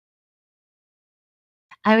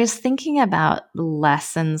I was thinking about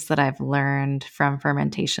lessons that I've learned from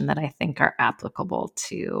fermentation that I think are applicable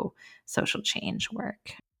to social change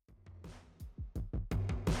work.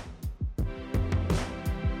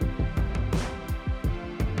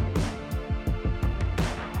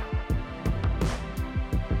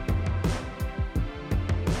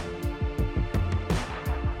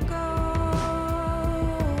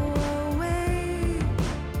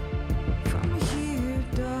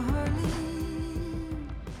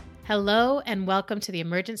 Hello, and welcome to the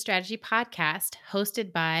Emergent Strategy Podcast,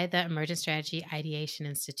 hosted by the Emergent Strategy Ideation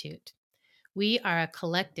Institute. We are a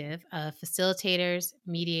collective of facilitators,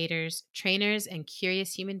 mediators, trainers, and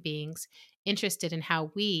curious human beings interested in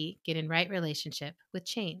how we get in right relationship with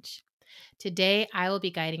change. Today, I will be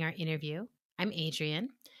guiding our interview. I'm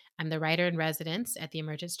Adrienne. I'm the writer in residence at the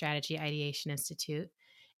Emergent Strategy Ideation Institute.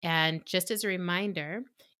 And just as a reminder,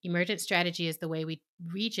 emergent strategy is the way we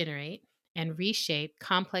regenerate and reshape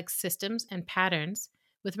complex systems and patterns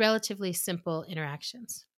with relatively simple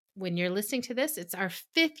interactions. When you're listening to this, it's our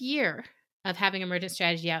 5th year of having emergent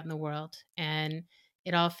strategy out in the world. And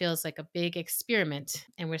it all feels like a big experiment,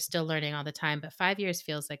 and we're still learning all the time. But 5 years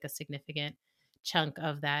feels like a significant chunk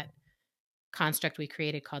of that construct we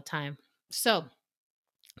created called time. So,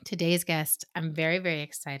 today's guest, I'm very, very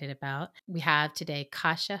excited about. We have today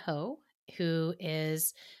Kasha Ho, who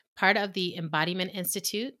is part of the Embodiment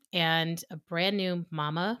Institute and a brand new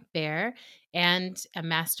mama bear and a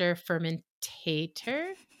master fermentator.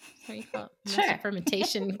 What do you call it? Master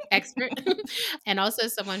fermentation expert. And also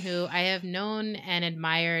someone who I have known and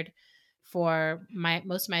admired for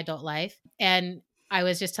most of my adult life. And I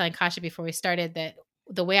was just telling Kasha before we started that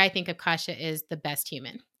the way I think of Kasha is the best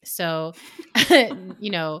human. So, and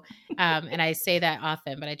I say that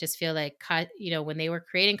often, but I just feel like, when they were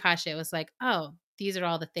creating Kasha, it was like, oh, these are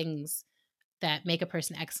all the things that make a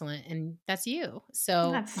person excellent, and that's you.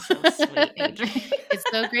 So That's so sweet, Adrienne. It's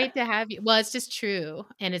so great to have you. Well, it's just true,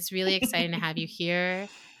 and it's really exciting to have you here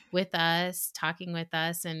with us, talking with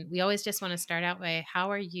us. And we always just want to start out by,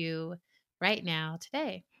 how are you right now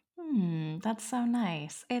today? That's so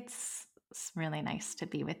nice. It's really nice to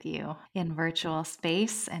be with you in virtual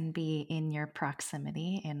space and be in your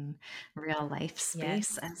proximity in real life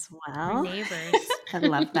space Yes, as we're well. neighbors. I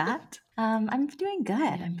love that. I'm doing good.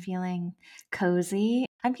 Yeah. I'm feeling cozy.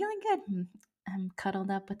 I'm feeling good. I'm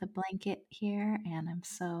cuddled up with a blanket here, and I'm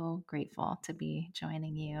so grateful to be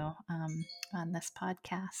joining you on this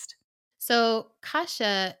podcast. So,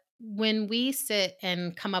 Kasha, when we sit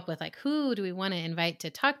and come up with like, who do we want to invite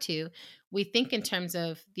to talk to, we think in terms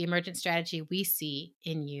of the emergent strategy we see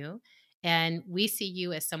in you. And we see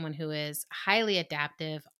you as someone who is highly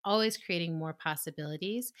adaptive, always creating more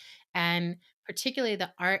possibilities, and particularly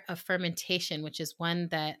the art of fermentation, which is one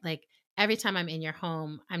that, like, every time I'm in your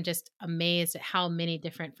home, I'm just amazed at how many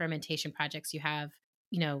different fermentation projects you have,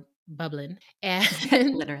 bubbling. And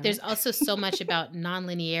Literally. there's also so much about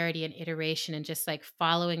nonlinearity and iteration and just like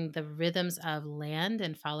following the rhythms of land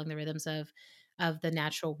and following the rhythms of the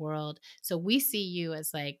natural world. So we see you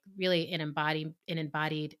as like really an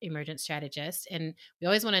embodied emergent strategist. And we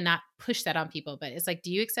always want to not push that on people, but it's like,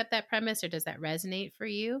 do you accept that premise or does that resonate for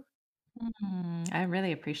you? I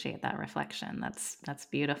really appreciate that reflection. That's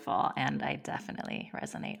beautiful, and I definitely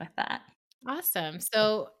resonate with that. Awesome.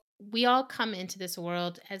 So we all come into this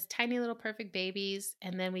world as tiny little perfect babies,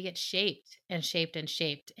 and then we get shaped and shaped and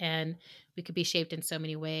shaped. And we could be shaped in so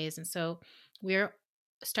many ways. And so we're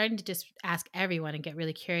starting to just ask everyone and get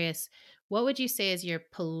really curious. What would you say is your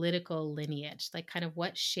political lineage? Like, kind of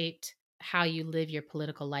what shaped how you live your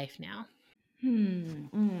political life now?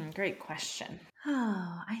 Great question.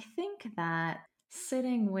 Oh, I think that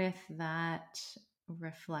sitting with that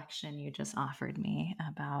reflection you just offered me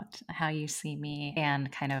about how you see me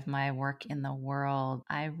and kind of my work in the world,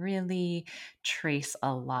 I really trace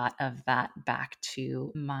a lot of that back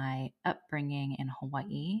to my upbringing in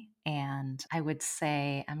Hawaii. And I would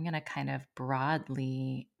say I'm going to kind of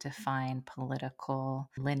broadly define political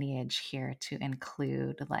lineage here to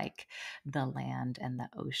include like the land and the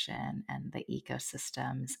ocean and the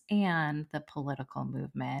ecosystems and the political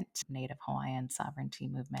movement, Native Hawaiian sovereignty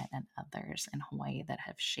movement, and others in Hawaii that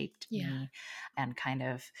have shaped Yeah. me and kind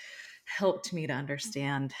of helped me to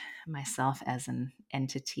understand myself as an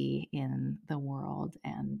entity in the world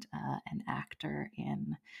and an actor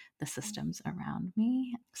in the systems around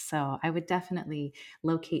me. So I would definitely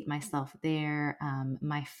locate myself there.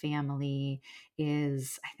 My family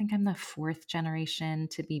I think I'm the fourth generation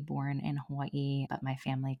to be born in Hawaii, but my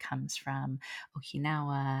family comes from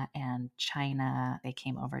Okinawa and China. They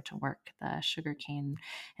came over to work the sugarcane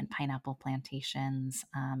and pineapple plantations.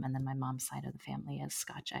 And then my mom's side of the family is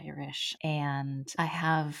Scotch Irish Irish. And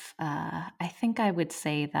I think I would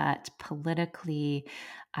say that politically,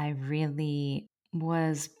 I really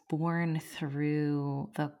was born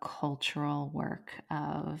through the cultural work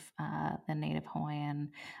of the Native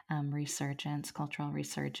Hawaiian cultural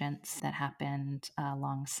resurgence that happened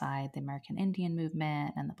alongside the American Indian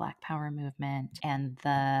movement and the Black Power movement, and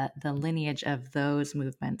the lineage of those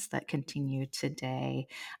movements that continue today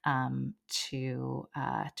to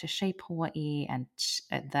shape Hawaii, and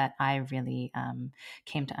that I really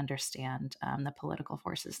came to understand the political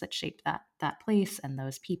forces that shaped that place and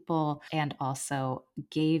those people, and also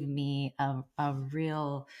gave me a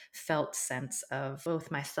real felt sense of both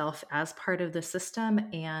myself as part of the system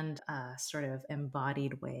and a sort of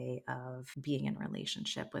embodied way of being in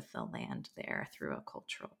relationship with the land there through a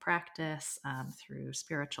cultural practice, through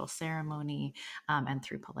spiritual ceremony, and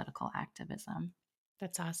through political activism.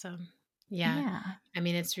 That's awesome. Yeah. Yeah, I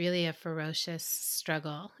mean, it's really a ferocious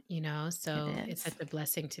struggle, it so it's such is. a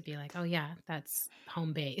blessing to be like, oh, yeah, that's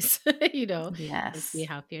home base, and see Yes.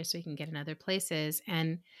 how fierce we can get in other places.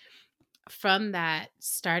 And from that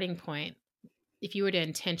starting point, if you were to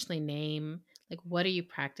intentionally name, like, what are you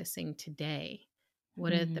practicing today?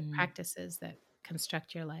 What are the Mm. practices that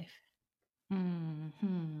construct your life?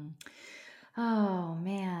 Hmm. Oh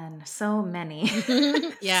man, so many,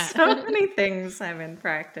 Yeah. so many things I'm in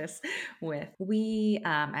practice with.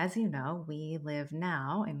 As you know, we live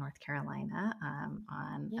now in North Carolina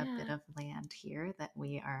on a bit Yeah. of land here that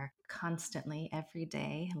we are constantly, every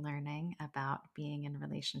day, learning about being in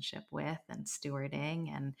relationship with and stewarding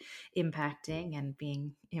and impacting and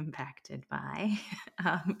being impacted by.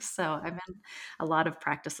 So I've been a lot of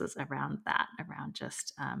practices around that, around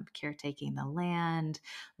just caretaking the land,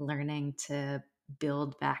 learning to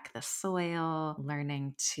build back the soil,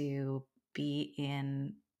 learning to be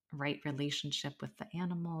in right relationship with the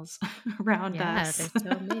animals around Yeah, us. there's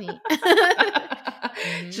so many.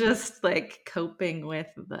 Mhm. Just like coping with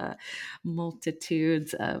the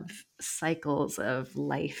multitudes of cycles of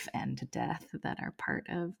life and death that are part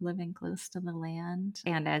of living close to the land.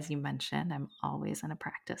 And as you mentioned, I'm always in a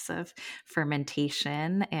practice of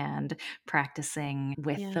fermentation and practicing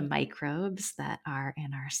with the Yeah. microbes that are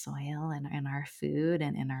in our soil and in our food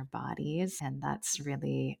and in our bodies. And that's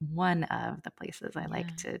really one of the places I like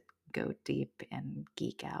Yeah. to go deep and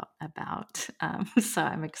geek out about. So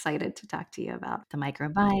I'm excited to talk to you about the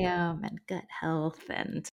microbiome and gut health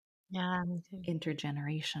and Yeah, me too.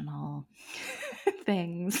 intergenerational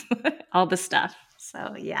things, all the stuff.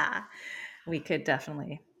 So, yeah, we could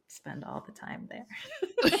definitely spend all the time there.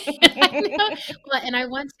 I know. Well, and I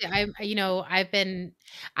want to.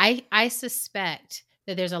 I suspect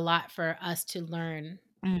that there's a lot for us to learn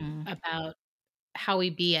Mm, about how we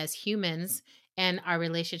be as humans and our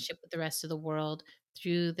relationship with the rest of the world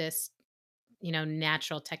through this,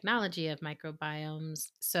 natural technology of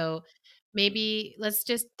microbiomes. So maybe let's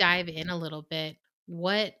just dive in a little bit.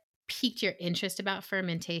 What piqued your interest about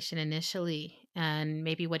fermentation initially? And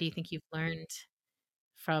maybe what do you think you've learned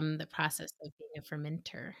from the process of being a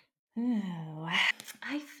fermenter? Oh,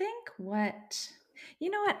 I think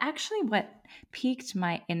actually, what piqued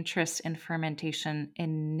my interest in fermentation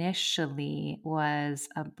initially was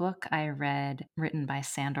a book I read written by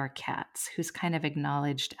Sandor Katz, who's kind of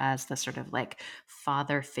acknowledged as the sort of like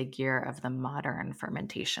father figure of the modern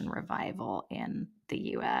fermentation revival in the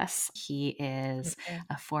US. He is Okay.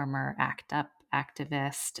 a former ACT UP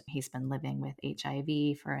activist. He's been living with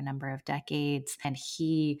HIV for a number of decades, and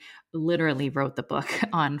he literally wrote the book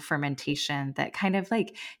on fermentation that kind of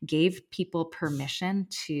like gave people permission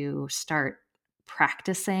to start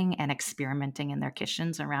practicing and experimenting in their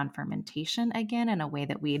kitchens around fermentation again in a way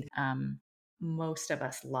that we'd most of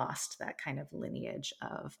us lost that kind of lineage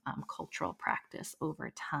of cultural practice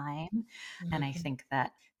over time. And I Mhm. think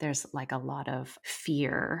that there's like a lot of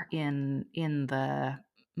fear in the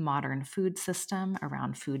modern food system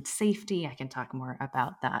around food safety. I can talk more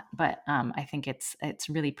about that, but I think it's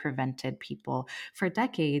really prevented people for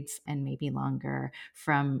decades and maybe longer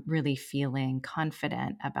from really feeling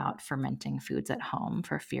confident about fermenting foods at home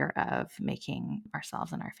for fear of making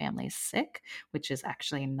ourselves and our families sick, which is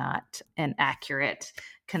actually not an accurate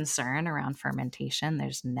concern around fermentation.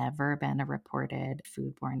 There's never been a reported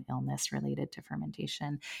foodborne illness related to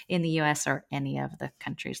fermentation in the US or any of the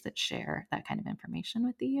countries that share that kind of information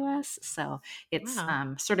with the US. So it's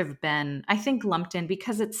Wow. sort of been, I think, lumped in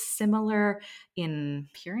because it's similar in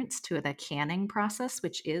appearance to the canning process,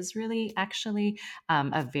 which is really actually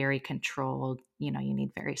a very controlled, you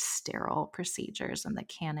need very sterile procedures in the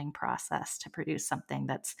canning process to produce something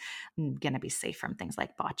that's going to be safe from things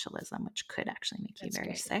like botulism, which could actually make you That's very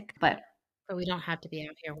great. sick. But But we don't have to be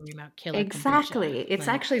out here worrying about killer kombucha. Exactly. It's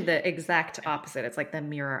Like, actually the exact opposite. It's like the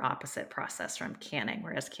mirror opposite process from canning,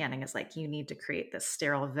 whereas canning is like you need to create this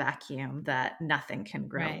sterile vacuum that nothing can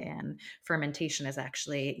grow right. in. Fermentation is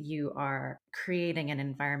actually you are creating an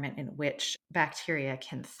environment in which bacteria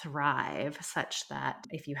can thrive, such that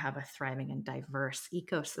if you have a thriving and diverse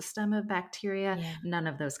ecosystem of bacteria, Yeah. none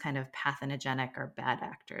of those kind of pathogenic or bad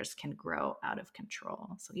actors can grow out of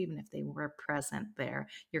control. So even if they were present there,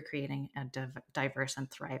 you're creating a diverse and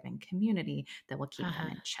thriving community that will keep them Uh-huh.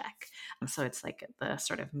 in check. So it's like the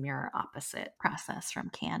sort of mirror opposite process from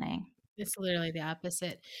canning. It's literally the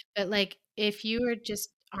opposite. But, like, if you were just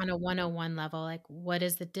on a 101 level, like, what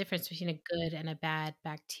is the difference between a good and a bad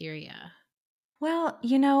bacteria? Well,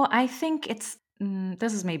 I think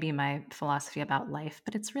this is maybe my philosophy about life,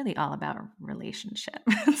 but it's really all about relationship.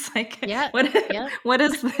 It's like Yep. what Yep. what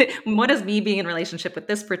does me being in relationship with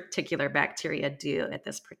this particular bacteria do at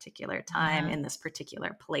this particular time Yeah. in this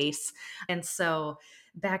particular place? And so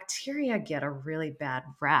bacteria get a really bad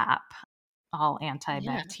rap, all Yeah.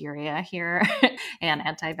 antibacteria here and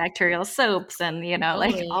antibacterial soaps and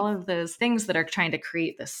like all Totally. of those things that are trying to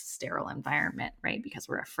create this sterile environment, right? Because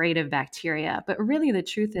we're afraid of bacteria. But really the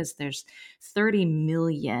truth is there's 30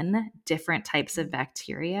 million different types of Mm.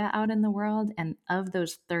 bacteria out in the world, and of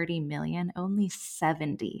those 30 million, only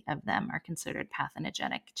 70 of them are considered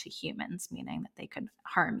pathogenic to humans, meaning that they could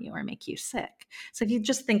harm you or make you sick. So if you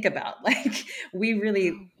just think about like we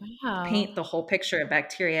really Oh, wow. paint the whole picture of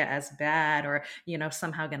bacteria as bad or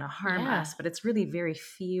somehow going to harm Yeah. us, but it's really very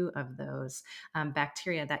few of those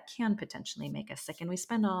bacteria that can potentially make us sick, and we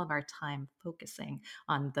spend all of our time focusing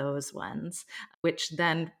on those ones, which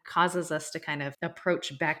then causes us to kind of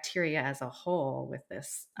approach bacteria as a whole with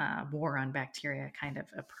this war on bacteria kind of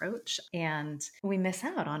approach, and we miss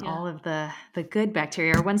out on Yeah. all of the good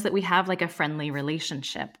bacteria, or ones that we have like a friendly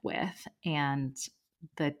relationship with. And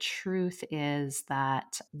the truth is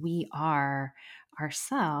that we are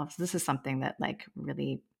ourselves. This is something that like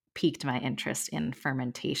really piqued my interest in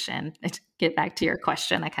fermentation. To get back to your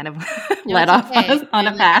question, I kind of No, led it's off okay. on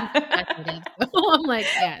a I'm, like, path. answering questions, so I'm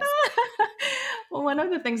like, "Yes." Well, one of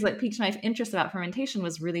the things that piqued my interest about fermentation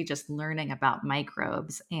was really just learning about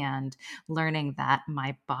microbes and learning that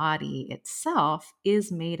my body itself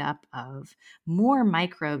is made up of more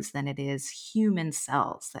microbes than it is human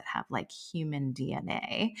cells that have like human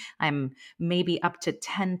DNA. I'm maybe up to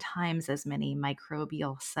 10 times as many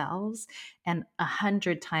microbial cells and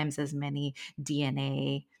 100 times as many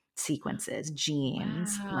DNA sequences,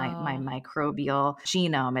 genes. My Wow. microbial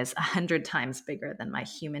genome is 100 times bigger than my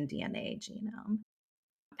human DNA genome.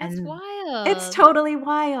 That's And it's wild. tottle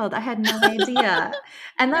wild. I had no idea.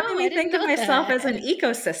 And that No, made I me didn't think of know myself as an that.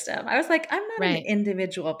 ecosystem. I was like, I'm not an Right,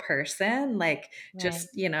 individual person, like right. just,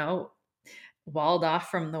 walled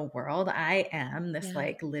off from the world. I am this Yeah.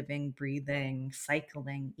 like living, breathing,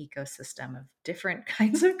 cycling ecosystem of different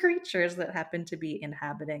kinds of creatures that happen to be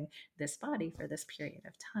inhabiting this body for this period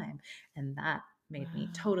of time. And that made me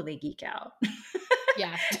Wow. totally geek out.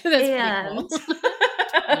 Yeah, that's pretty and cool.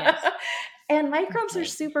 Yes, and microbes are okay.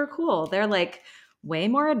 super cool. They're like way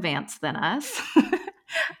more advanced than us.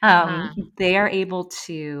 Uh-huh. They are able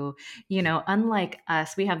to, unlike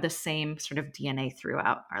us, we have the same sort of DNA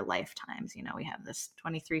throughout our lifetimes. We have this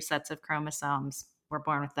 23 sets of chromosomes. We're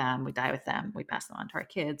born with them, we die with them, we pass them on to our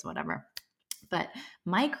kids, whatever. But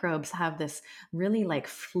microbes have this really like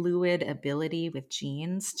fluid ability with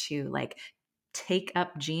genes to like take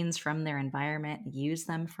up genes from their environment, use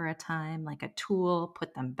them for a time like a tool,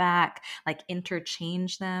 put them back, like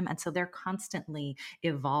interchange them. And so they're constantly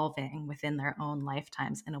evolving within their own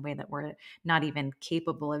lifetimes in a way that we're not even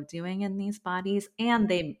capable of doing in these bodies. And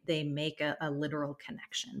they make a literal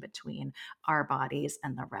connection between our bodies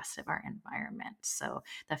and the rest of our environment. So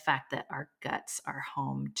the fact that our guts are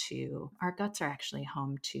actually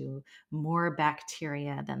home to more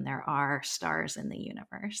bacteria than there are stars in the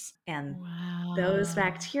universe. And those Wow.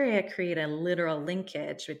 bacteria create a literal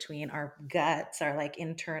linkage between our guts, our like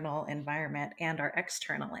internal environment, and our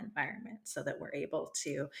external environment, so that we're able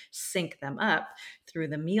to sync them up through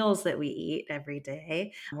the meals that we eat every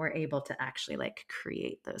day. We're able to actually like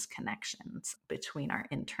create those connections between our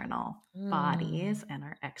internal Mm, bodies and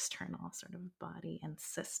our external sort of body and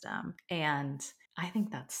system. And I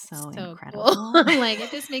think that's that's so so cool. incredible. Like,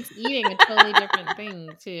 it just makes eating a totally different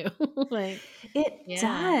thing too. Like, It yeah.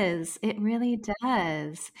 does. It really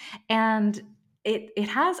does. And it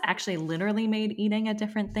has actually literally made eating a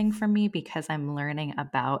different thing for me, because I'm learning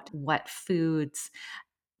about what foods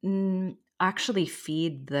actually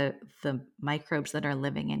feed the microbes that are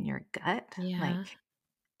living in your gut. Yeah. Like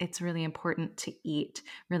it's really important to eat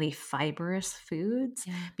really fibrous foods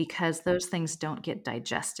Yeah. because those things don't get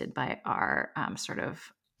digested by our sort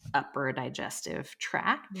of upper digestive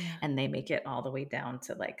tract, Yeah. and they make it all the way down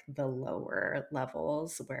to like the lower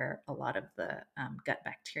levels where a lot of the gut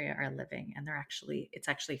bacteria are living, and it's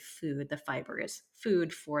actually food. The fiber is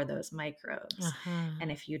food for those microbes, Uh-huh.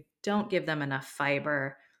 and if you don't give them enough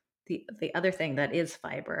fiber, the other thing that is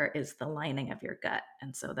fiber is the lining of your gut.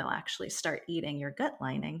 And so they'll actually start eating your gut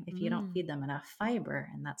lining if you don't Mm. feed them enough fiber.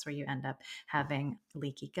 And that's where you end up having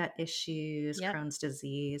leaky gut issues, Yep. Crohn's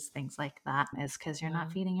disease, things like that, is because you're not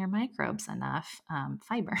Wow. feeding your microbes enough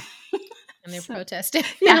fiber. And they're So, protesting.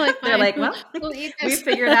 They're yeah, like, they're fine, like, well, we'll eat we this.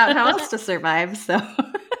 figured out how else to survive. So,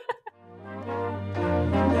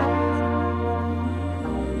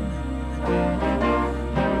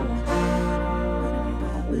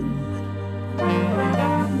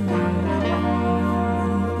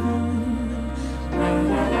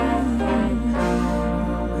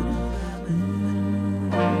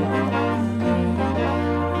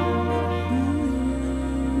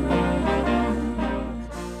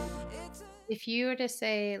 If you were to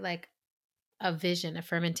say like a vision, a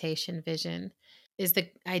fermentation vision, is the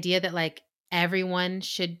idea that like everyone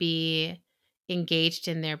should be engaged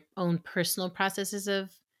in their own personal processes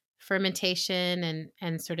of fermentation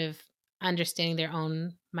and sort of understanding their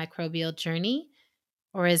own microbial journey?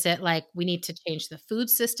 Or is it like we need to change the food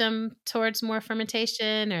system towards more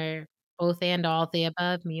fermentation, or both and all the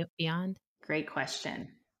above, beyond? great question.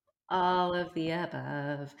 All of the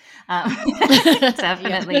above. Um, Yeah.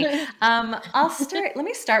 definitely. Let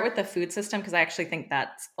me start with the food system because I actually think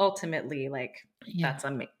that's ultimately like Yeah. that's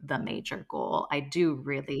the major goal. I do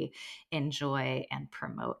really enjoy and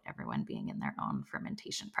promote everyone being in their own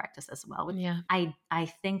fermentation practice as well. Yeah. I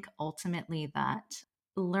think ultimately that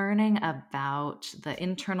learning about the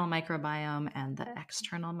internal microbiome and the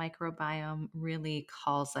external microbiome really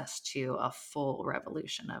calls us to a full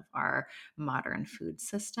revolution of our modern food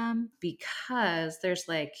system, because there's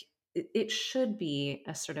like it should be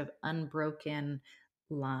a sort of unbroken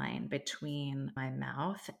line between my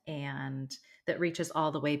mouth and that reaches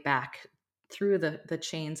all the way back through the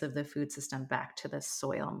chains of the food system back to the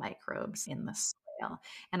soil microbes in the soil.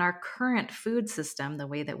 And our current food system, the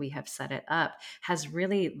way that we have set it up, has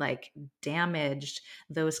really like damaged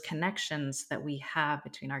those connections that we have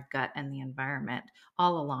between our gut and the environment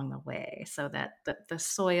all along the way, so that the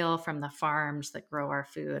soil from the farms that grow our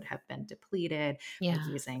food have been depleted by Yeah.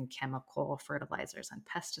 using chemical fertilizers and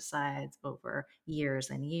pesticides over years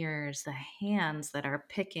and years. The hands that are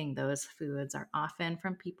picking those foods are often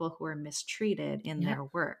from people who are mistreated in Yep. their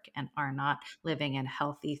work and are not living in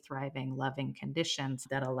healthy, thriving, loving conditions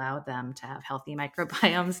that allow them to have healthy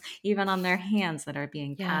microbiomes, even on their hands, that are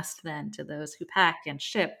being Yes. passed then to those who pack and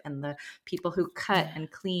ship and the people who cut Yeah.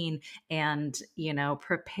 and clean and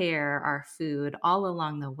prepare our food all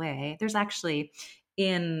along the way. There's actually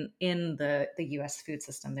in the US food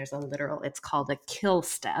system, there's a literal, it's called a kill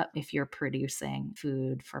step if you're producing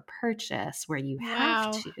food for purchase, where you have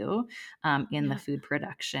Wow. to in the Yeah. food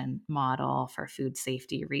production model for food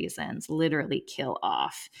safety reasons literally kill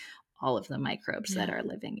off all of the microbes that Yeah. are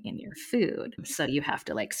living in your food. So you have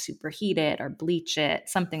to like superheat it or bleach it,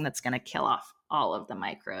 something that's going to kill off all of the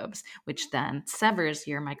microbes, which then severs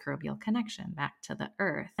your microbial connection back to the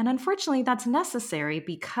earth. And unfortunately, that's necessary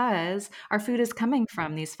because our food is coming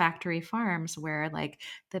from these factory farms where like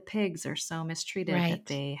the pigs are so mistreated that Right.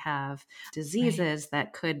 they have Right. diseases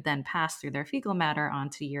that could then pass through their fecal matter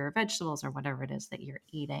onto your vegetables or whatever it is that you're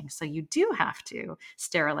eating. So you do have to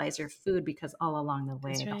sterilize your food because all along the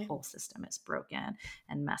That's way, the right. whole system is broken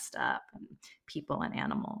and messed up, and people and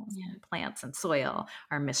animals Yeah. and plants and soil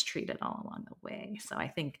are mistreated all along the way. So I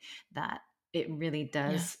think that it really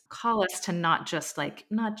Yeah. does call us to not just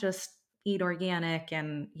eat organic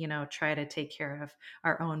and try to take care of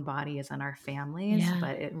our own bodies and our families, Yeah.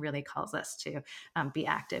 but it really calls us to be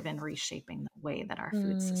active in reshaping the way that our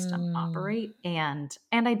food system Mm. operate. And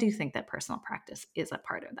I do think that personal practice is a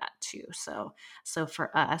part of that too. So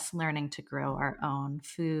for us, learning to grow our own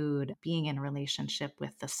food, being in relationship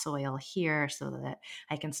with the soil here so that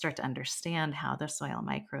I can start to understand how the soil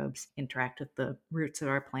microbes interact with the roots of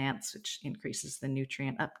our plants, which increases the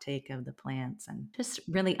nutrient uptake of the plants, and just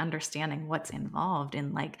really understanding what's involved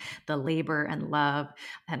in like the labor and love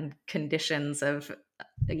and conditions of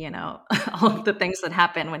all of the things that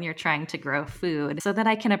happen when you're trying to grow food, so that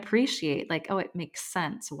I can appreciate like, oh, it makes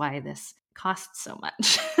sense why this costs so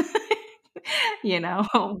much.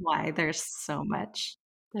 Why there's so much.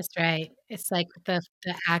 That's right. It's like the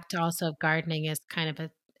act also of gardening is kind of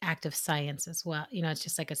a act of science as well. It's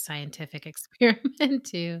just like a scientific experiment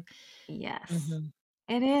too. Yes. Mhm.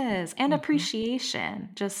 It is. And Mhm. appreciation,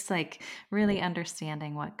 just like really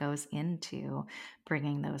understanding what goes into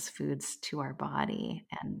bringing those foods to our body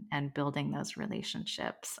and building those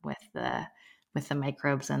relationships with the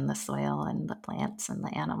microbes and the soil and the plants and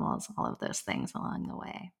the animals, all of those things along the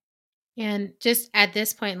way. And just at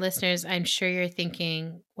this point, listeners, I'm sure you're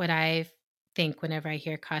thinking what I think whenever I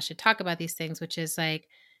hear Kasha talk about these things, which is like,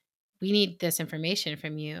 we need this information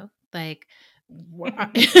from you. Like,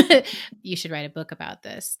 you should write a book about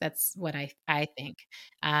this. That's what I think.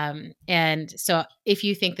 And so, if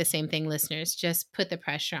you think the same thing, listeners, just put the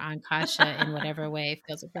pressure on Kasha in whatever way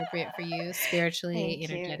feels appropriate for you, spiritually, Thank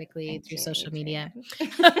you. energetically, Thank through you, social media.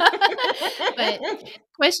 Adrian. But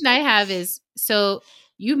question I have is, so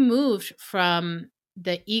you moved from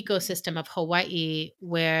the ecosystem of Hawaii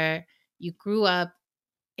where you grew up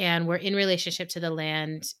and were in relationship to the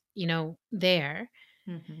land, there,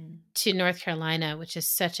 Mhm. to North Carolina, which is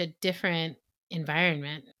such a different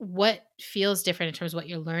environment. What feels different in terms of what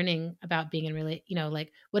you're learning about being in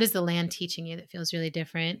like what is the land teaching you that feels really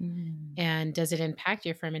different? Mm. And does it impact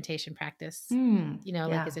your fermentation practice? Like,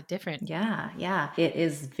 Yeah. is it different? Yeah. Yeah. It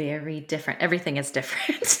is very different. Everything is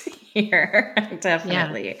different here. Yeah.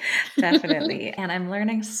 Definitely. Definitely. And I'm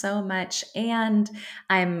learning so much. And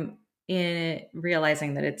I'm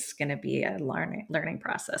realizing that it's going to be a learning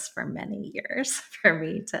process for many years for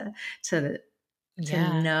me to to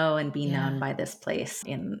Yeah. know and be known Yeah. by this place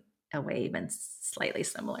in a way even slightly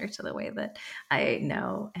similar to the way that I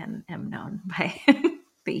know and am known by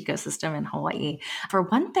the ecosystem in Hawaii. For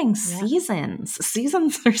one thing, Yeah.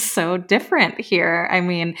 seasons are so different here. I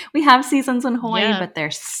mean, we have seasons in Hawaii, Yeah. but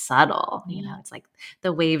they're subtle. Yeah. It's like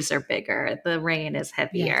the waves are bigger, the rain is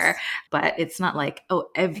heavier, Yes. but it's not like, oh,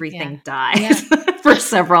 Yeah. everything Yeah. dies for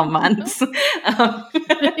several No. months. Um,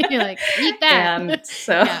 You're like, eat that. and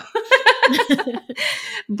so Yeah.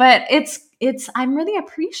 but I'm really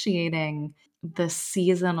appreciating the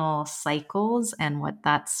seasonal cycles and what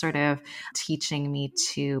that's sort of teaching me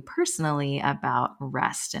to personally about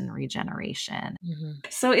rest and regeneration.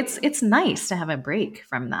 Mhm. So it's nice to have a break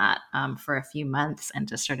from that for a few months and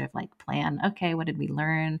to sort of like plan, okay, what did we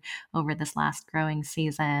learn over this last growing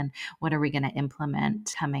season? What are we going to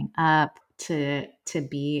implement coming up? To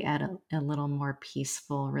be at a little more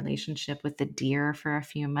peaceful relationship with the deer for a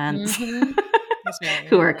few months. Mhm. That's right,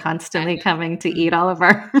 Who yeah, are the constantly fatness. coming to Mhm. eat all of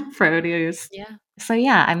our produce. Yeah, So,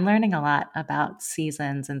 yeah, I'm learning a lot about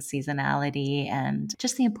seasons and seasonality and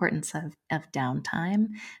just the importance of downtime,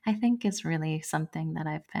 I think is really something that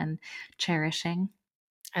I've been cherishing.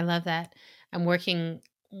 I love that.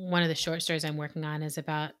 One of the short stories I'm working on is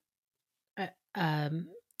about a um,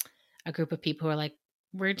 a group of people who are like,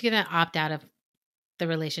 "We're gonna opt out of the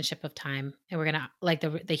relationship of time, and we're gonna like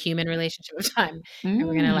the human relationship of time, and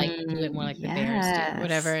we're gonna, like, do it more like the bears do,"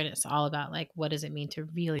 whatever, Yes. and it's all about, like, what does it mean to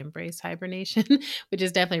really embrace hibernation, which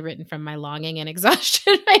is definitely written from my longing and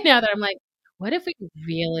exhaustion right now that I'm like, "What if we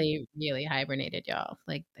really, really hibernated, y'all?"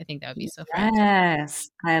 Like, I think that would be so fresh. Yes.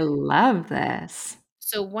 I love this.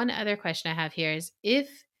 So one other question I have here is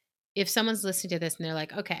if someone's listening to this and they're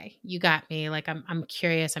like, "Okay, you got me. Like I'm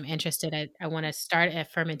curious, I'm interested. I want to start a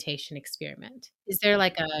fermentation experiment." Is there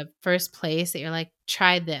like a first place that you're like,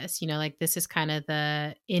 "Try this." Like this is kind of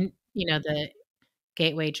the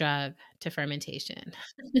gateway drug to fermentation.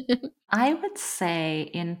 I would say,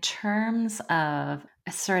 in terms of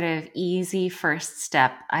a sort of easy first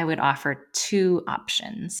step, I would offer two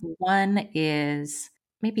options. One is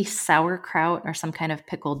maybe sauerkraut or some kind of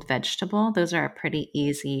pickled vegetable. Those are a pretty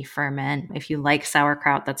easy ferment. If you like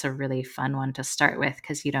sauerkraut, that's a really fun one to start with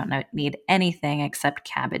because you don't need anything except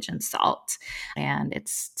cabbage and salt. And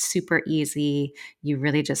it's super easy. You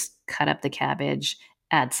really just cut up the cabbage,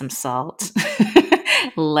 add some salt.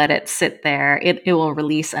 Let it sit there. It will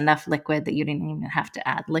release enough liquid that you didn't even have to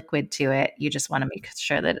add liquid to it. You just want to make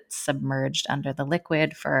sure that it's submerged under the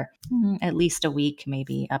liquid for at least a week,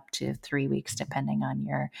 maybe up to 3 weeks, depending on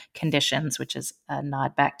your conditions, which is a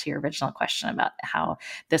nod back to your original question about how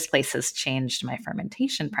this place has changed my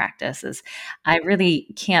fermentation practices. I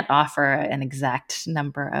really can't offer an exact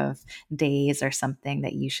number of days or something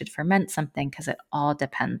that you should ferment something because it all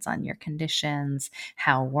depends on your conditions,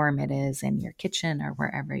 how warm it is in your kitchen or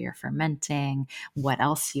wherever you're fermenting, what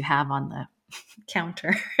else you have on the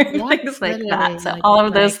counter, Yeah, things like that. literally, So like, all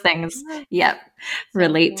of those like things, yeah, yep, so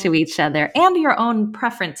relate to cool. each other and your own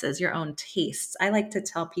preferences, your own tastes. I like to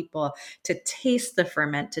tell people to taste the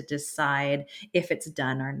ferment to decide if it's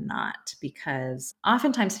done or not, because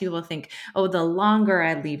oftentimes people think, oh, the longer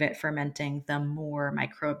I leave it fermenting, the more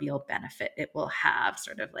microbial benefit it will have,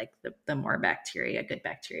 sort of like the more bacteria, good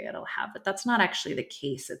bacteria it'll have. But that's not actually the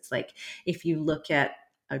case. It's like if you look at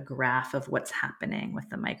a graph of what's happening with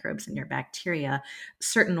the microbes and your bacteria,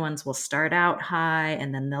 certain ones will start out high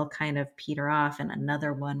and then they'll kind of peter off, and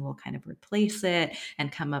another one will kind of replace it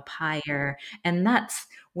and come up higher. And that's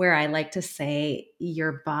where I like to say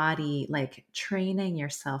your body, like training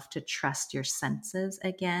yourself to trust your senses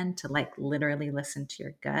again, to like literally listen to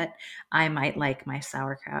your gut. I might like my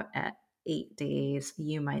sauerkraut at 8 days.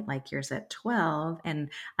 You might like yours at 12.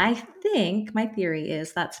 And I think my theory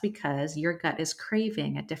is that's because your gut is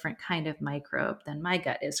craving a different kind of microbe than my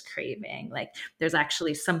gut is craving. Like there's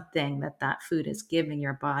actually something that that food is giving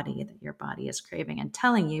your body that your body is craving and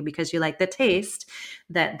telling you because you like the taste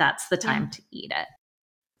that that's the Yeah. time to eat it.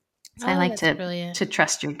 So I Oh, like that's brilliant. to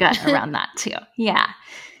trust your gut around that too. Yeah.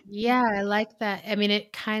 Yeah, I like that. I mean,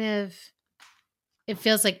 it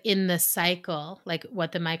feels like in the cycle, like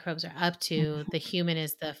what the microbes are up to, the human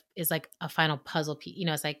is like a final puzzle piece.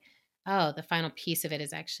 It's like, oh, the final piece of it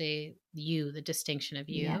is actually you, the distinction of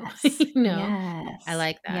you. Yes. I Yes.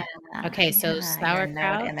 like Yeah. that. Okay, so Yeah. Your note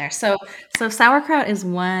sauerkraut. in there. So sauerkraut is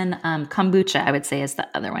one. Kombucha, I would say, is the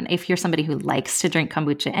other one. If you're somebody who likes to drink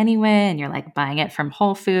kombucha anyway, and you're like buying it from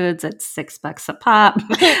Whole Foods, it's $6 a pop.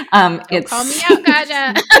 Don't call me It's out,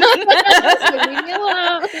 Kaja. So leave me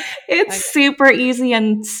alone. it's Okay. super easy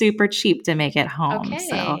and super cheap to make at home.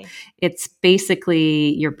 So Okay. it's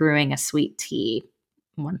basically you're brewing a sweet tea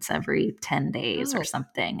once every 10 days or Oh,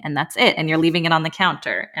 something, and that's it. And you're leaving it on the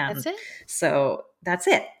counter. that's it? So that's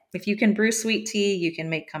it. If you can brew sweet tea, you can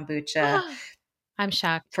make kombucha I'm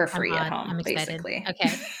shocked. for I'm free at awed. home, I'm excited. basically.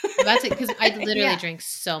 Okay. I'm about to, because I literally Yeah. drink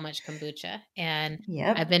so much kombucha, and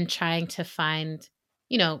I've Yep. been trying to find,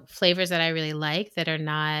 flavors that I really like that are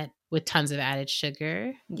not with tons of added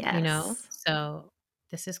sugar, Yes. so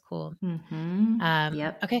this is cool.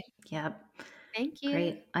 Yep. Okay. Yep. Thank you.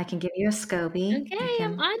 Great. I can give you a SCOBY. You Okay.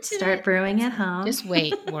 I'm can onto start it. brewing at home. Just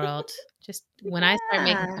wait, world. Just when I start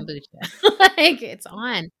making Yeah. kombucha, like it's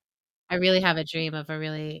on. I really have a dream of a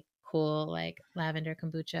really cool, like lavender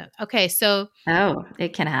kombucha. Okay. So, Oh,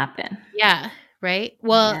 it can happen. yeah, right?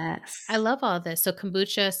 Well, I Yes. love all this. So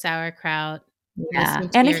kombucha, sauerkraut, Yeah. listening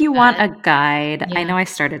to And if your you want gut. a guide, I Yeah. know I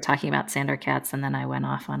started talking about sander cats and then I went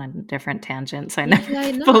off on a different tangent. So I never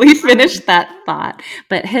Yeah, no, fully it's fine. finished that thought.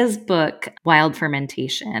 But his book, Wild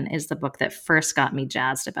Fermentation, is the book that first got me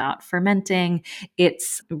jazzed about fermenting.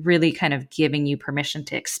 It's really kind of giving you permission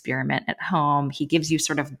to experiment at home. He gives you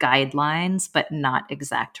sort of guidelines, but not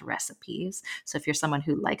exact recipes. So if you're someone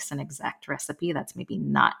who likes an exact recipe, that's maybe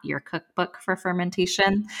not your cookbook for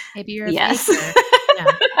fermentation. Maybe you're a Yes. faker.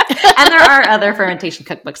 Yeah. And there are other fermentation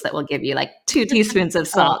cookbooks that will give you like 2 teaspoons of Oh,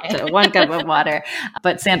 salt okay. to 1 cup of water.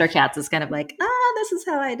 But Sander Katz is kind of like, this is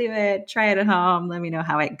how I do it. Try it at home. Let me know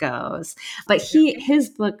how it goes. But Okay. his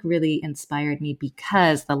book really inspired me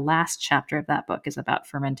because the last chapter of that book is about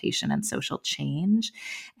fermentation and social change.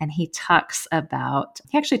 And he actually talks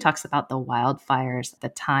about the wildfires at the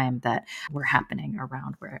time that were happening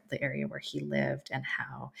around the area where he lived, and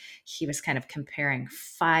how he was kind of comparing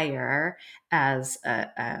fire as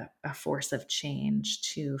a force of change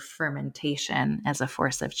to fermentation as a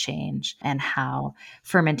force of change, and how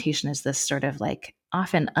fermentation is this sort of like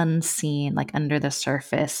often unseen, like under the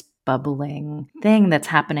surface, bubbling thing that's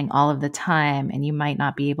happening all of the time. And you might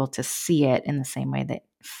not be able to see it in the same way that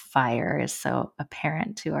fire is so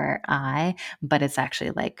apparent to our eye, but it's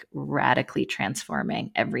actually like radically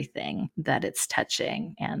transforming everything that it's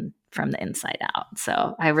touching and from the inside out.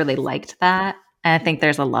 So I really liked that. And I think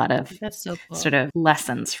there's a lot of That's so sort cool. of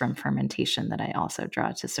lessons from fermentation that I also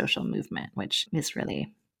draw to social movement, which is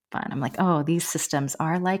really fun. I'm like, oh, these systems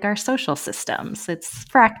are like our social systems. It's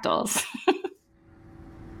fractals.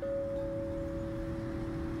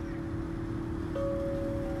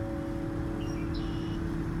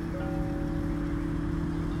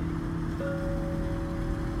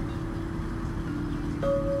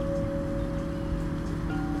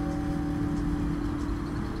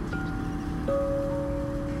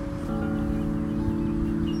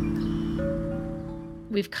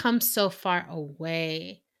 We've come so far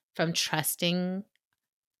away from trusting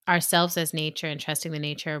ourselves as nature and trusting the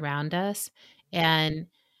nature around us. And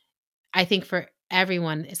I think for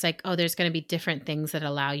everyone, it's like, oh, there's going to be different things that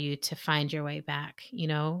allow you to find your way back,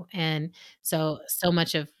 And so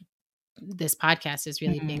much of this podcast is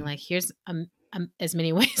really being Mhm. like, here's as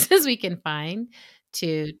many ways as we can find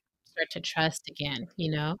to start to trust again.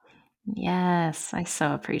 Yes, I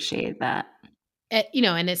so appreciate that.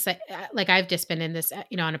 And it's like I've just been in this,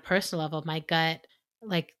 on a personal level, my gut,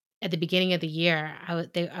 like at the beginning of the year,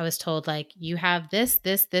 I was told like you have this,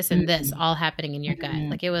 and this Mhm. all happening in your gut.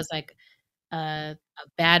 Mhm. Like it was like a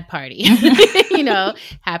bad party, Mhm.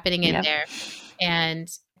 happening in Yep. there. And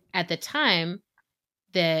at the time,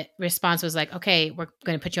 the response was like, okay, we're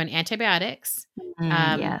going to put you on antibiotics.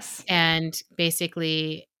 Yes. And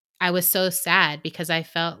basically, I was so sad because I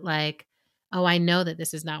felt like, oh, I know that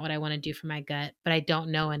this is not what I want to do for my gut, but I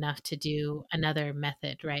don't know enough to do another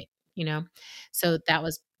method, right? You know, so that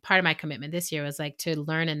was part of my commitment this year, was like to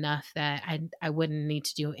learn enough that I wouldn't need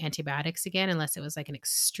to do antibiotics again unless it was like an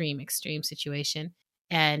extreme situation.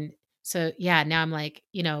 And so yeah, now I'm like,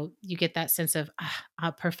 you get that sense of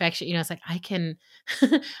perfection. It's like I can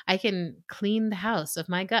I can clean the house of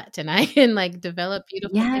my gut and I can like develop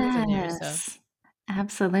beautiful things in there. So Yes,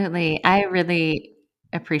 absolutely. I really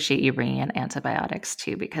appreciate you bringing in antibiotics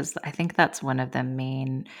too, because I think that's one of the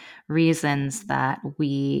main reasons that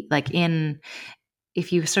we like in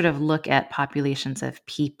if you sort of look at populations of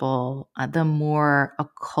people, the more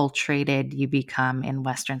acculturated you become in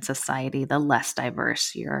Western society, the less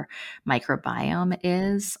diverse your microbiome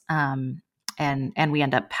is. And we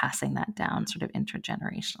end up passing that down sort of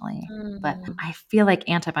intergenerationally. But mm, I feel like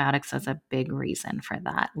antibiotics is a big reason for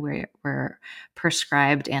that. We're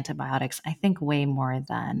prescribed antibiotics, I think, way more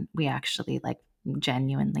than we actually like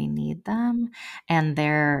genuinely need them, and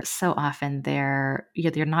they're so often they're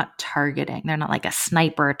not targeting, they're not like a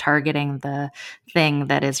sniper targeting the thing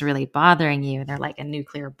that is really bothering you. They're like a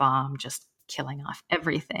nuclear bomb just killing off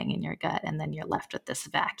everything in your gut, and then you're left with this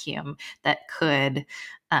vacuum that could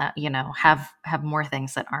have more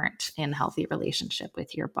things that aren't in healthy relationship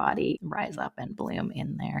with your body rise up and bloom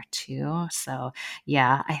in there too. So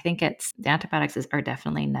yeah, I think the antibiotics are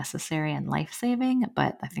definitely necessary and life-saving,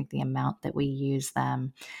 but I think the amount that we use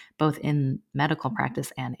them both in medical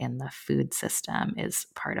practice and in the food system is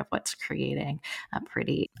part of what's creating a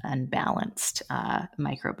pretty unbalanced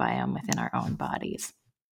microbiome within our own bodies.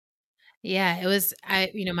 yeah, it was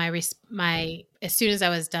my as soon as I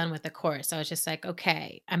was done with the course, I was just like,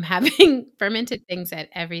 okay, I'm having fermented things at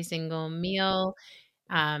every single meal,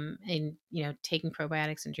 and taking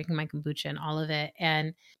probiotics and drinking my kombucha and all of it,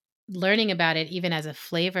 and learning about it even as a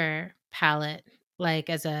flavor palette, like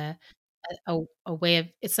as a way of,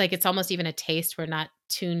 it's like it's almost even a taste we're not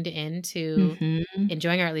tuned into Hmm.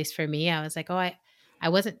 enjoying, or at least for me, I was like, "Oh, I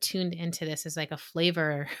wasn't tuned into this as like a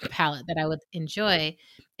flavor palette that I would enjoy."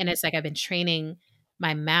 And it's like I've been training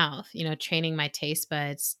my mouth, training my taste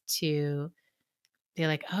buds to be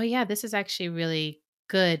like, "Oh yeah, this is actually really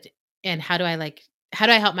good." And how do I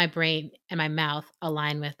help my brain and my mouth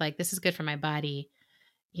align with like this is good for my body,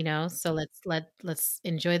 So let's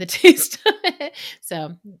enjoy the taste of it.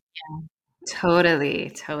 So, Totally,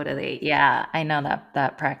 totally. Yeah, I know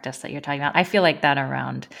that practice that you're talking about. I feel like that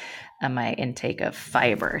around my intake of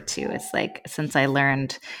fiber too. It's like since I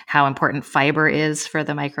learned how important fiber is for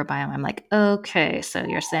the microbiome, I'm like, okay, so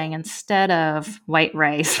you're saying instead of white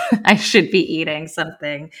rice, I should be eating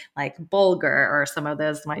something like bulgur or some of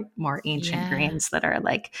those like more ancient yeah. grains that are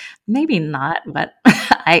like maybe not what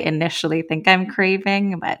I initially think I'm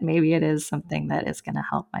craving, but maybe it is something that is going to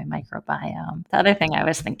help my microbiome. The other thing I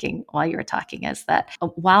was thinking while you were talking is that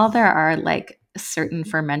while there are like certain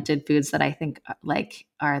fermented foods that I think like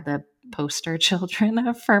are the poster children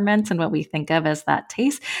of ferment and what we think of as that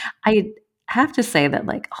taste, I have to say that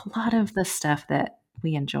like a lot of the stuff that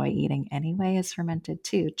we enjoy eating anyway is fermented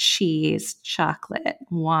too. Cheese, chocolate,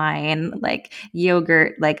 wine, like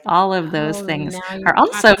yogurt, like all of those Oh, things now you're are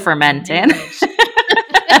also talking my fermented. language.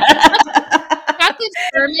 Chocolate's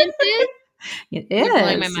fermented? It You're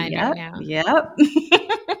blowing my is. mind right Yep. now. Yep.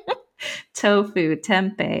 Tofu,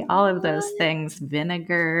 tempeh, all of those What? things,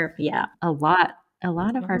 vinegar. Yeah, a lot of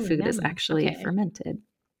our Oh, food is yum. actually Okay. fermented.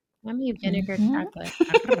 Yummy vinegar Mhm. chocolate.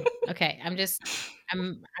 Arr. Okay, I'm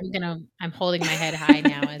holding my head high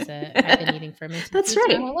now as I've been eating fermented That's foods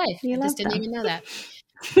my right. whole life. You I just love didn't them. even know that.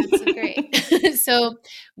 That's so great. So,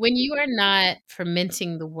 when you are not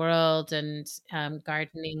fermenting the world and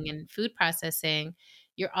gardening and food processing,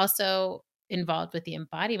 you're also involved with the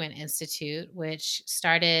Embodiment Institute, which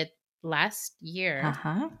started last year,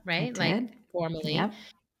 Uh-huh. I right? Like did. formally. Yep.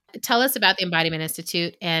 Tell us about the Embodiment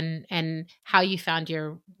Institute and how you found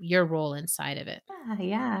your role inside of it.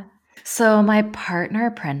 Yeah. So my partner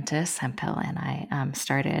apprentice Hempel and I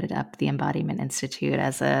started up the Embodiment Institute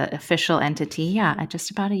as a official entity. Yeah,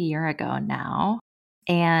 just about a year ago now,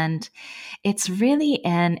 and it's really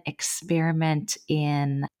an experiment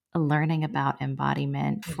in learning about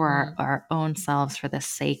embodiment for Mhm. our own selves for the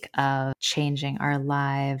sake of changing our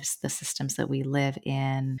lives, the systems that we live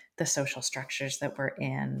in, the social structures that we're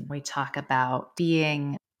in. We talk about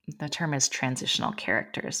being the term is transitional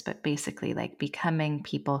characters, but basically like becoming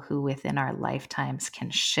people who within our lifetimes can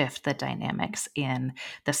shift the dynamics in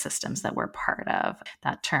the systems that we're part of.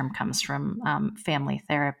 That term comes from family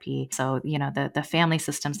therapy. So, the family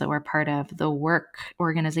systems that we're part of, the work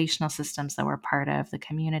organizational systems that we're part of, the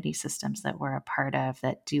community systems that we're a part of,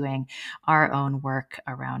 that doing our own work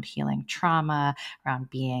around healing trauma, around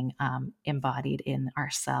being embodied in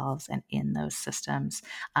ourselves and in those systems,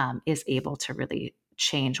 is able to really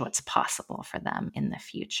change what's possible for them in the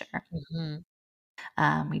future. Mhm.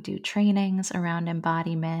 We do trainings around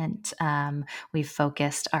embodiment. We've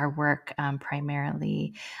focused our work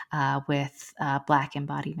primarily with Black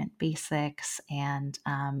embodiment basics and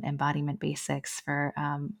embodiment basics for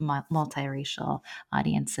multiracial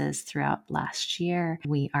audiences throughout last year.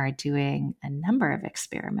 We are doing a number of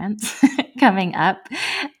experiments coming up.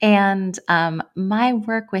 And my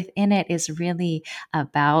work within it is really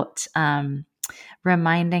about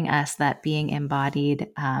reminding us that being embodied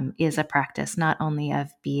is a practice not only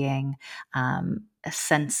of being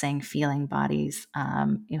sensing, feeling bodies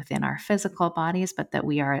within our physical bodies, but that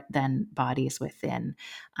we are then bodies within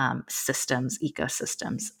systems,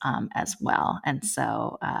 ecosystems as well. And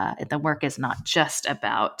so the work is not just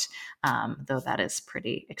about, though that is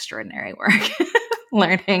pretty extraordinary work,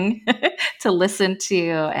 learning to listen to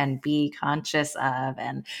and be conscious of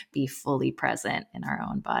and be fully present in our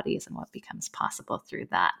own bodies and what becomes possible through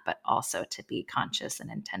that, but also to be conscious and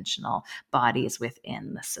intentional bodies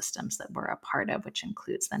within the systems that we're a part of, which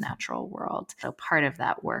includes the natural world. So part of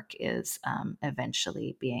that work is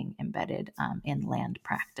eventually being embedded in land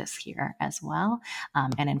practice here as well,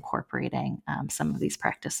 and incorporating some of these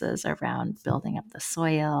practices around building up the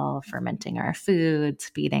soil, fermenting our foods,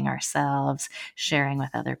 feeding ourselves, sharing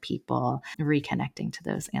with other people, reconnecting to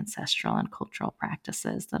those ancestral and cultural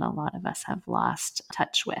practices that a lot of us have lost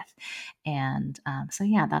touch with. And so,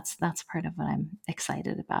 yeah, that's part of what I'm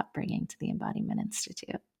excited about bringing to the Embodiment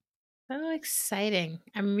Institute. So exciting.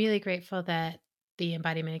 I'm really grateful that the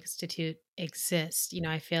Embodiment Institute exists.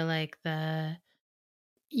 I feel like I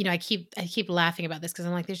keep laughing about this because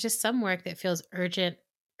I'm like, there's just some work that feels urgent,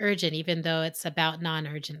 even though it's about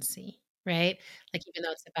non-urgency, right? Like, even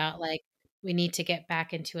though it's about like, we need to get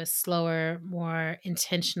back into a slower, more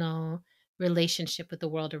intentional relationship with the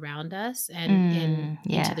world around us and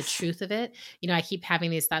into the Yes. truth of it. I keep having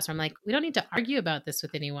these thoughts where I'm like, we don't need to argue about this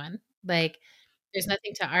with anyone. Like, there's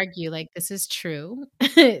nothing to argue. Like, this is true. The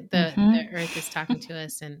Mm-hmm. earth is talking to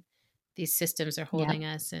us, and these systems are Yep. holding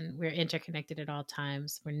us, and we're interconnected at all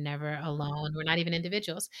times. We're never alone. We're not even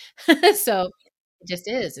individuals. So it just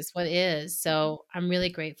is. It's what it is. So I'm really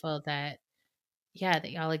grateful that, yeah,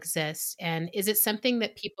 that y'all exist. And is it something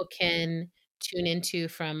that people can tune into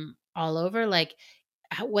from all over? Like,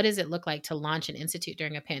 what does it look like to launch an institute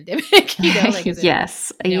during a pandemic? Like, is it,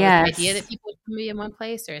 Yes. is the idea that Yes. people can be in one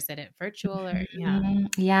place, or is it virtual, or yeah?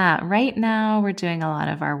 Yeah, right now we're doing a lot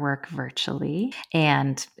of our work virtually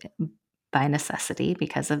and by necessity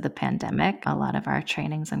because of the pandemic. A lot of our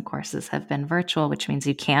trainings and courses have been virtual, which means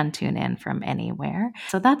you can tune in from anywhere.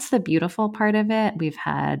 So that's the beautiful part of it. We've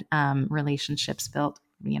had relationships built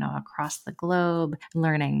across the globe,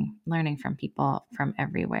 learning from people from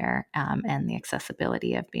everywhere, and the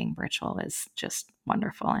accessibility of being virtual is just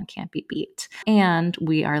wonderful and can't be beat. And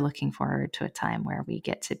we are looking forward to a time where we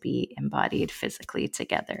get to be embodied physically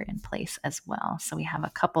together in place as well. So we have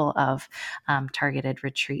a couple of targeted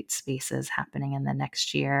retreat spaces happening in the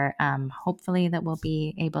next year. Hopefully that we'll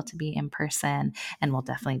be able to be in person, and we'll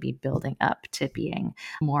definitely be building up to being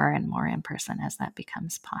more and more in person as that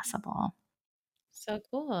becomes possible. So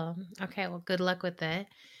cool. Okay, well, good luck with it.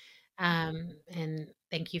 And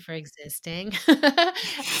thank you for existing.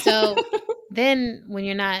 So then, when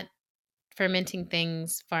you're not fermenting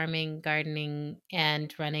things, farming, gardening,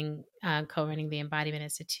 and co-running the Embodiment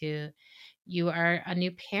Institute, you are a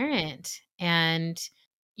new parent, and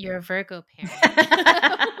you're a Virgo parent, which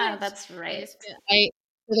That's I right. just feel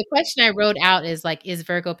so the question I wrote out is like, is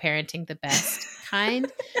Virgo parenting the best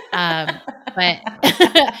kind? But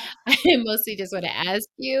I mostly just want to ask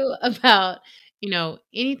you about,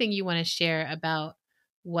 anything you want to share about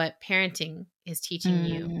what parenting is teaching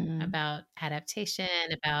you Mm, about adaptation,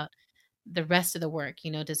 about the rest of the work.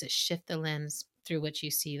 Does it shift the lens through which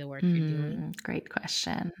you see the work you're doing? great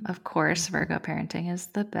question. Of course, Mhm. Virgo parenting is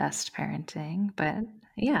the best parenting, but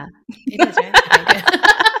yeah. It is, right? Okay, good.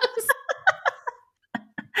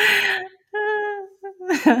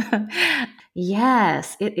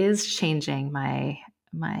 Yes, it is changing my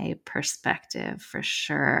perspective for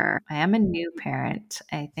sure. I am a new parent.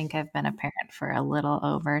 I think I've been a parent for a little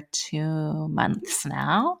over 2 months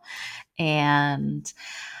now, and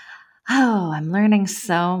Oh, I'm learning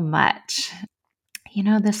so much.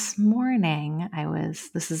 This morning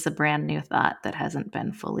this is a brand new thought that hasn't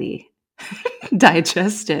been fully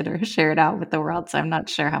digested or shared out with the world. So I'm not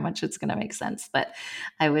sure how much it's going to make sense. But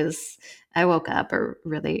I was, I woke up, or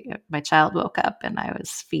really, my child woke up and I was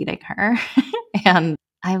feeding her. And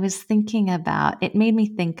I was thinking about, it made me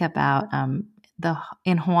think about,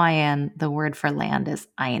 in Hawaiian, the word for land is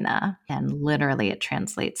aina, and literally it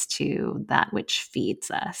translates to that which feeds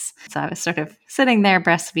us. So I was sort of sitting there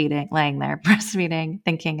breastfeeding, laying there breastfeeding,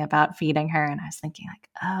 thinking about feeding her. And I was thinking, like,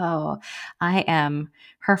 oh, I am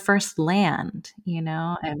her first land,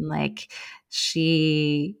 and like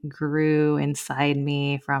she grew inside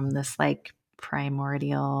me from this like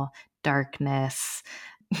primordial darkness,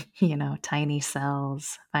 tiny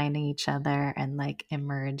cells finding each other and like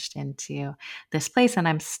emerged into this place. And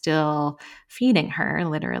I'm still feeding her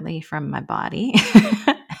literally from my body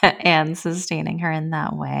and sustaining her in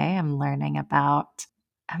that way. I'm learning about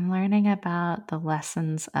the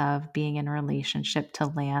lessons of being in relationship to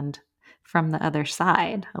land from the other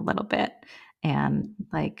side a little bit. And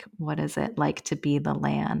like, what is it like to be the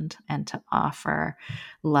land and to offer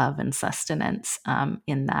love and sustenance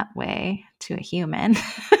in that way to a human?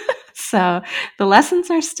 So the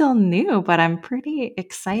lessons are still new, but I'm pretty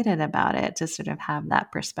excited about it to sort of have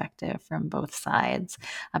that perspective from both sides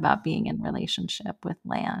about being in relationship with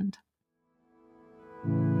land.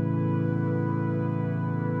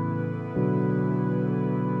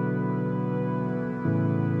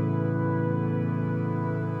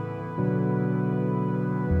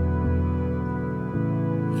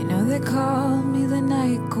 They call me the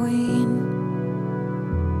Night Queen,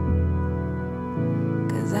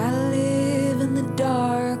 'cause I live in the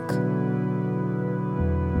dark,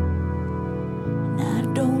 and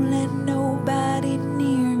I don't let nobody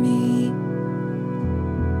near me,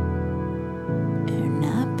 and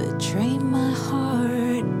I betray my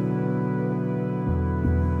heart.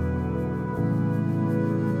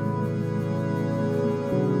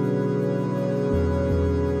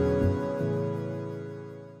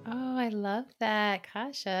 Oh, I love that,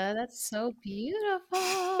 Kasha. That's so beautiful.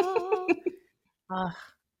 Oh,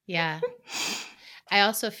 yeah. I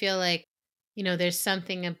also feel like, there's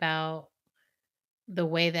something about the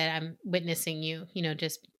way that I'm witnessing you,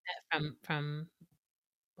 just from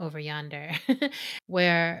over yonder,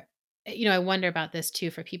 where, I wonder about this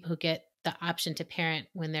too for people who get the option to parent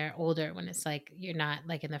when they're older, when it's like you're not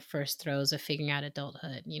like in the first throes of figuring out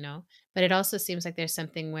adulthood. But it also seems like there's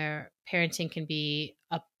something where parenting can be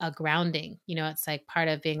a grounding. It's like part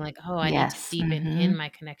of being like, oh, I need to Yes. deepen in my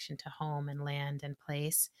connection to home and land and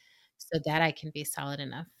place so that I can be solid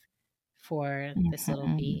enough for this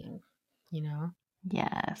little being, you know? Mm.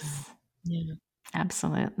 Yes. Yeah.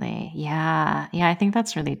 Absolutely. Yeah. Yeah, I think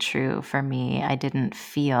that's really true for me. I didn't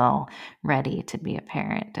feel ready to be a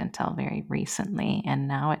parent until very recently. And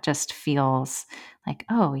now it just feels like,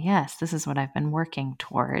 oh, yes, this is what I've been working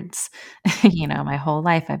towards. My whole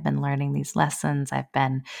life I've been learning these lessons. I've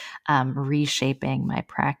been reshaping my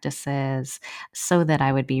practices so that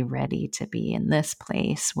I would be ready to be in this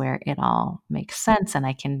place where it all makes sense. And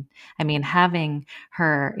having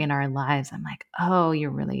her in our lives, I'm like, oh,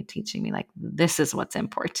 you're really teaching me like this is what's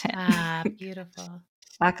important. Ah, beautiful.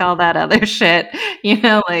 Fuck all that other shit,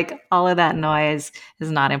 like all of that noise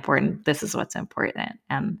is not important. This is what's important.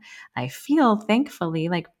 And I feel thankfully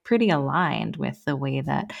like pretty aligned with the way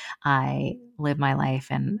that I live my life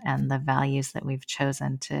and the values that we've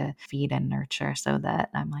chosen to feed and nurture so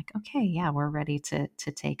that I'm like, okay, yeah, we're ready to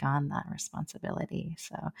take on that responsibility.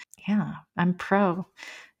 So yeah, I'm pro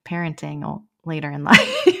parenting later in life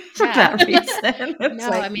for Yeah. that reason. It's No, I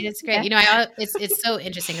like, mean, it's great. yeah. It's so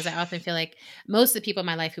interesting because I often feel like most of the people in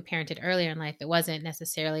my life who parented earlier in life, it wasn't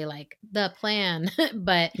necessarily like the plan,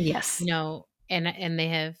 but, Yes. and they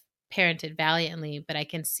have parented valiantly, but I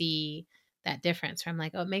can see that difference where I'm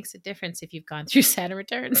like, oh, it makes a difference if you've gone through Saturn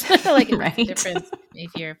returns. Like it makes a Right. difference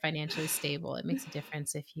if you're financially stable. It makes a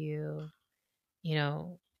difference if you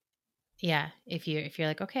know, yeah, if you're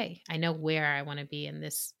like, okay, I know where I want to be in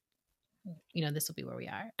this, this will be where we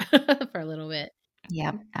are for a little bit.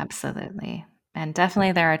 Yep, absolutely. And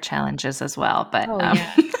definitely there are challenges as well, but Oh,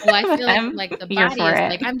 yeah. Well, I feel like I'm the here body for is it.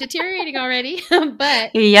 like, "I'm deteriorating already,"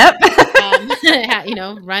 but, Yep.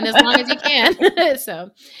 run as long as you can. So,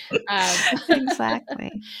 um,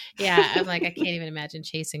 Exactly. yeah, I'm like, I can't even imagine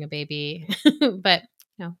chasing a baby, but,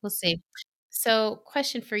 we'll see. So,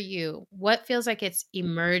 question for you, what feels like it's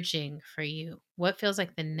emerging for you? What feels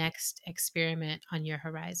like the next experiment on your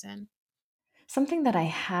horizon? Something that I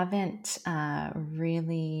haven't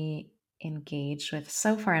really engaged with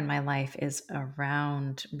so far in my life is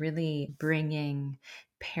around really bringing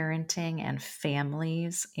parenting and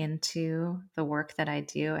families into the work that I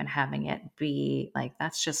do and having it be like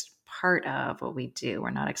that's just part of what we do.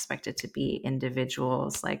 We're not expected to be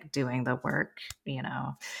individuals like doing the work,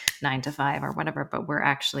 9 to 5 or whatever, but we're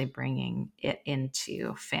actually bringing it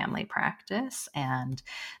into family practice and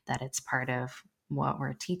that it's part of what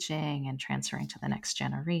we're teaching and transferring to the next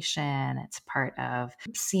generation. It's part of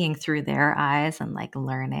seeing through their eyes and like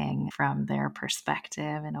learning from their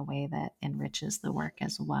perspective in a way that enriches the work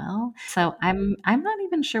as well. So I'm not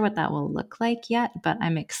even sure what that will look like yet, but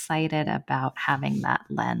I'm excited about having that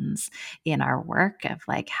lens in our work of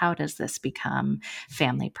like how does this become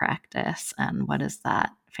family practice and what does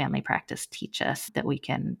that family practice teach us that we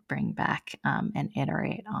can bring back and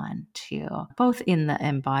iterate on too, both in the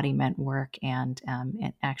embodiment work and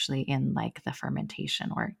actually in like the fermentation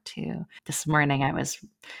work too. This morning I was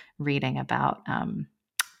reading about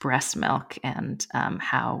breast milk and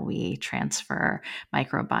how we transfer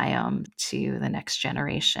microbiome to the next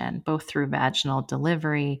generation, both through vaginal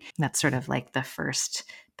delivery. That's sort of like the first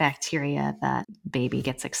bacteria that baby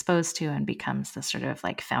gets exposed to and becomes the sort of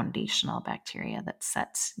like foundational bacteria that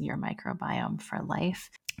sets your microbiome for life.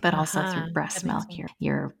 But also through breast milk,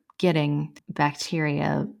 you're getting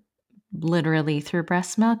bacteria literally through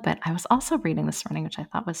breast milk. But I was also reading this morning, which I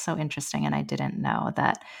thought was so interesting, and I didn't know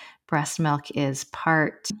that breast milk is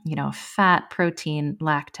part, fat, protein,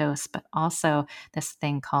 lactose, but also this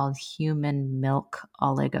thing called human milk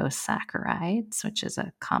oligosaccharides, which is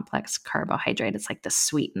a complex carbohydrate. It's like the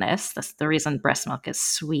sweetness. That's the reason breast milk is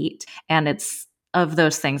sweet. And it's of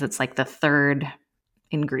those things, it's like the third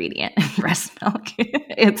ingredient in breast milk.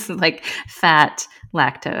 It's like fat,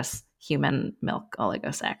 lactose, human milk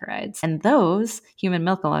oligosaccharides. And those human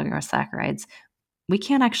milk oligosaccharides, we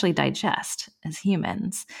can't actually digest as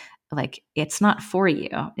humans. Like it's not for you,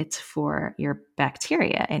 it's for your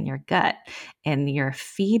bacteria in your gut. And you're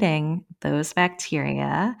feeding those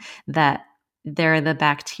bacteria that they're the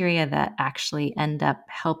bacteria that actually end up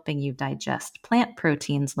helping you digest plant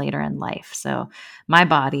proteins later in life. So my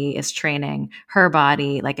body is training her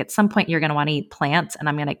body. Like at some point, you're going to want to eat plants, and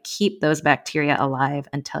I'm going to keep those bacteria alive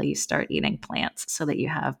until you start eating plants so that you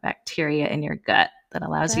have bacteria in your gut that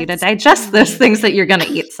allows you to digest those things that you're going to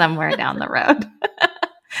eat somewhere down the road.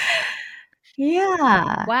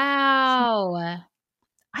 Yeah. Wow.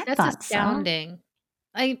 I That's thought astounding.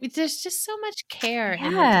 There's just so much care in the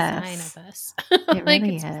Yes. design of us. It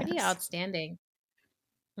really it's pretty is. outstanding.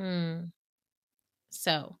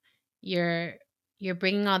 So you're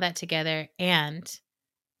bringing all that together, and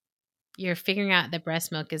you're figuring out that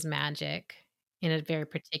breast milk is magic in a very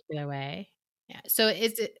particular way. Yeah. So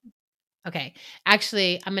is it okay?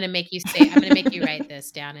 Actually, I'm gonna make you write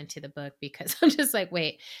this down into the book because I'm just like,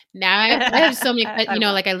 wait. Now I have so many. I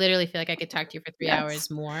Like I literally feel like I could talk to you for 3 Yes.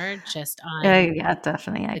 hours more just on Yeah,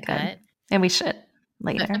 definitely I the could. gut. And we should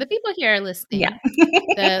later. But for the people here listening, Yeah.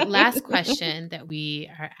 the last question that we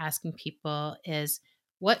are asking people is,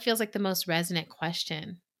 what feels like the most resonant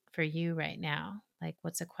question for you right now? Like,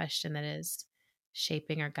 what's a question that is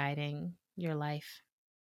shaping or guiding your life?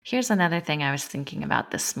 Here's another thing I was thinking about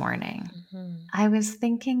this morning. Mm-hmm. I was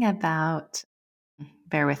thinking about,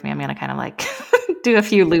 bear with me, I'm going to kind of like do a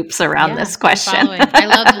few loops around this question. I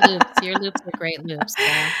love the loops. Your loops are great loops.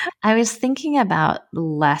 Yeah. I was thinking about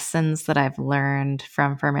lessons that I've learned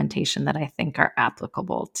from fermentation that I think are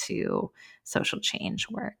applicable to social change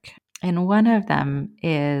work. And one of them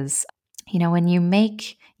is, when you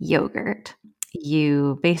make yogurt,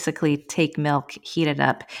 you basically take milk, heat it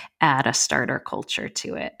up, add a starter culture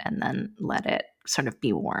to it, and then let it sort of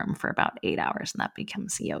be warm for about 8 hours, and that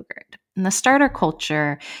becomes yogurt. In the starter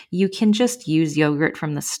culture, you can just use yogurt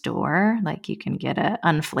from the store. Like you can get an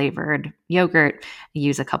unflavored yogurt,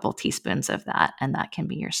 use a couple teaspoons of that, and that can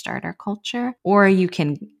be your starter culture. Or you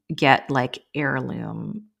can get like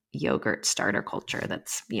heirloom yogurt starter culture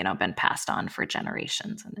that's, been passed on for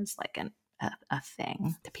generations and is like a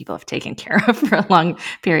thing that people have taken care of for a long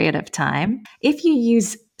period of time. If you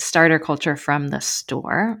use starter culture from the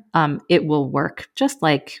store, it will work just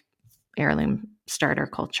like heirloom starter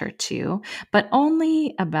culture too, but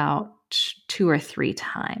only about 2 or 3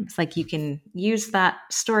 times. Like you can use that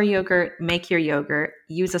store yogurt, make your yogurt,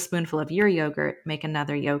 use a spoonful of your yogurt, make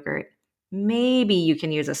another yogurt. Maybe you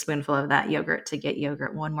can use a spoonful of that yogurt to get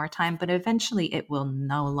yogurt one more time, but eventually it will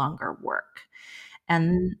no longer work.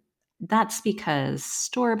 And that's because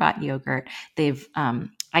store-bought yogurt, they've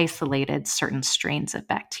isolated certain strains of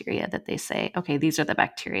bacteria that they say, okay, these are the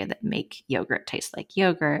bacteria that make yogurt taste like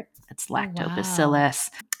yogurt. It's lactobacillus.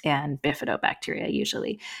 and bifidobacteria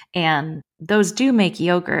usually. And those do make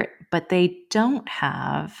yogurt, but they don't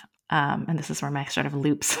have, and this is where my sort of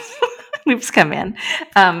loops come in.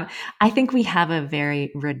 I think we have a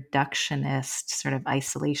very reductionist, sort of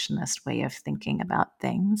isolationist way of thinking about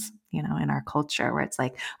things, in our culture, where it's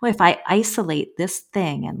like, well, if I isolate this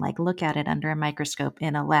thing and like look at it under a microscope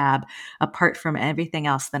in a lab apart from everything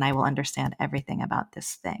else, then I will understand everything about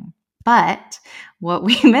this thing. But what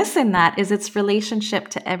we miss in that is its relationship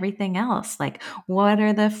to everything else. Like, what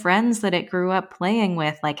are the friends that it grew up playing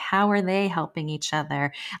with? Like, how are they helping each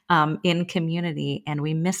other in community? And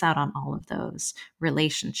we miss out on all of those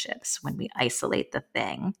relationships when we isolate the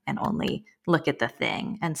thing and only look at the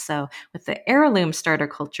thing. And so with the heirloom starter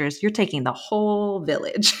cultures, you're taking the whole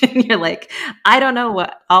village and you're like, I don't know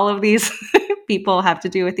what all of these people have to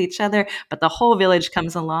do with each other, but the whole village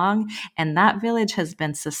comes along, and that village has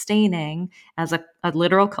been sustaining as a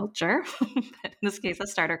literal culture, in this case, a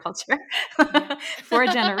starter culture, for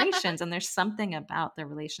generations. And there's something about the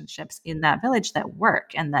relationships in that village that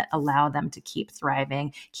work and that allow them to keep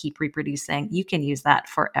thriving, keep reproducing. You can use that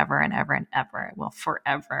forever and ever and ever. It will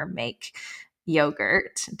forever make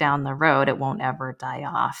yogurt down the road. It won't ever die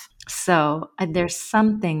off. So there's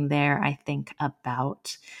something there, I think,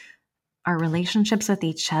 about our relationships with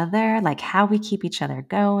each other, like how we keep each other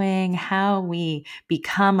going, how we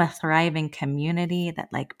become a thriving community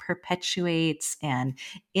that like perpetuates and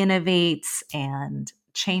innovates and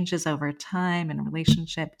changes over time in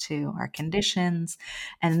relationship to our conditions.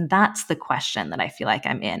 And that's the question that I feel like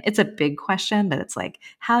I'm in. It's a big question, but it's like,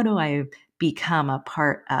 how do I become a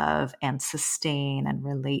part of and sustain and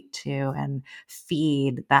relate to and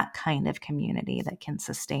feed that kind of community that can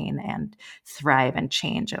sustain and thrive and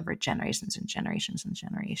change over generations and generations and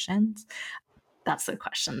generations? That's the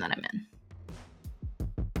question that I'm in.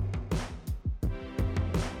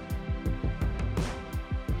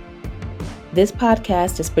 This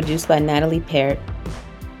podcast is produced by Natalie Parrott.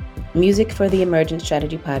 Music for the Emergent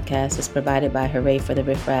Strategy podcast is provided by Hooray for the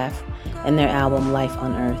Riffraff and their album Life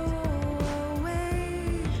on Earth.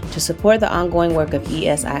 To support the ongoing work of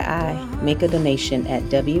ESII, make a donation at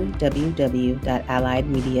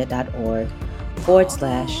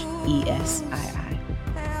www.alliedmedia.org/ESII.